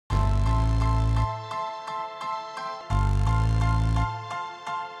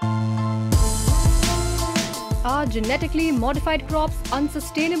Are genetically modified crops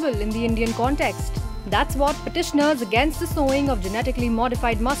unsustainable in the Indian context? That's what petitioners against the sowing of genetically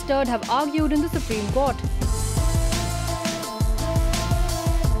modified mustard have argued in the Supreme Court.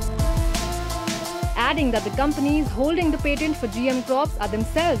 Adding that the companies holding the patent for GM crops are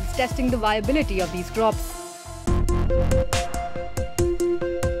themselves testing the viability of these crops.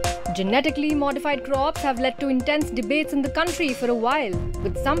 Genetically modified crops have led to intense debates in the country for a while,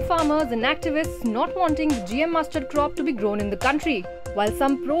 with some farmers and activists not wanting the GM mustard crop to be grown in the country, while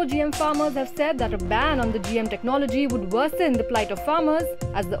some pro-GM farmers have said that a ban on the GM technology would worsen the plight of farmers,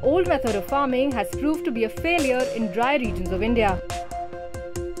 as the old method of farming has proved to be a failure in dry regions of India.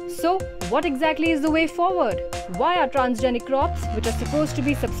 So, what exactly is the way forward? Why are transgenic crops, which are supposed to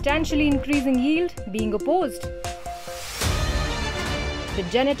be substantially increasing yield, being opposed? The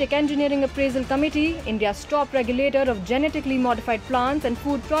Genetic Engineering Appraisal Committee, India's top regulator of genetically modified plants and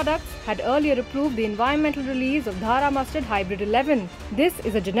food products, had earlier approved the environmental release of Dhara Mustard Hybrid 11. This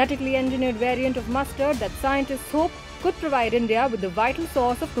is a genetically engineered variant of mustard that scientists hope could provide India with the vital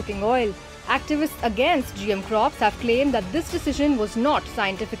source of cooking oil. Activists against GM crops have claimed that this decision was not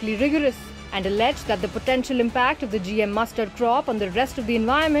scientifically rigorous and alleged that the potential impact of the GM mustard crop on the rest of the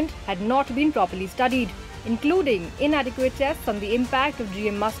environment had not been properly studied, including inadequate tests on the impact of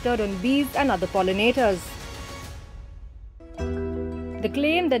GM mustard on bees and other pollinators. The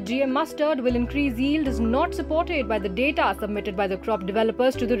claim that GM mustard will increase yield is not supported by the data submitted by the crop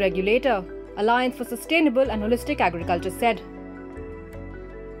developers to the regulator, Alliance for Sustainable and Holistic Agriculture said.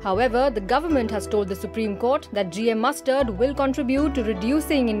 However, the government has told the Supreme Court that GM mustard will contribute to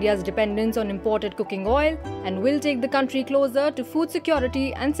reducing India's dependence on imported cooking oil and will take the country closer to food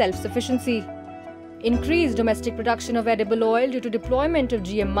security and self-sufficiency. Increased domestic production of edible oil due to deployment of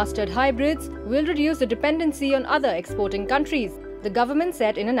GM mustard hybrids will reduce the dependency on other exporting countries, the government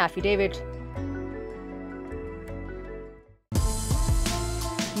said in an affidavit.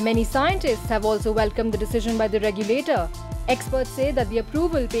 Many scientists have also welcomed the decision by the regulator. Experts say that the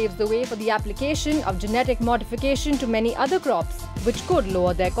approval paves the way for the application of genetic modification to many other crops, which could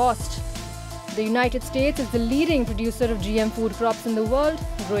lower their cost. The United States is the leading producer of GM food crops in the world,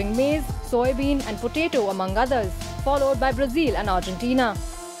 growing maize, soybean and potato among others, followed by Brazil and Argentina.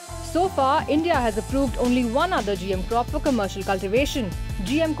 So far, India has approved only one other GM crop for commercial cultivation,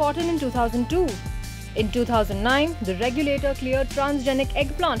 GM cotton in 2002. In 2009, the regulator cleared transgenic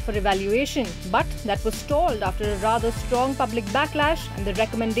eggplant for evaluation, but that was stalled after a rather strong public backlash and the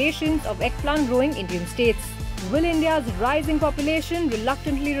recommendations of eggplant-growing Indian states. Will India's rising population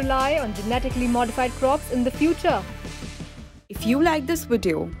reluctantly rely on genetically modified crops in the future? If you like this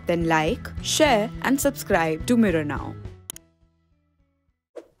video, then like, share and subscribe to Mirror Now.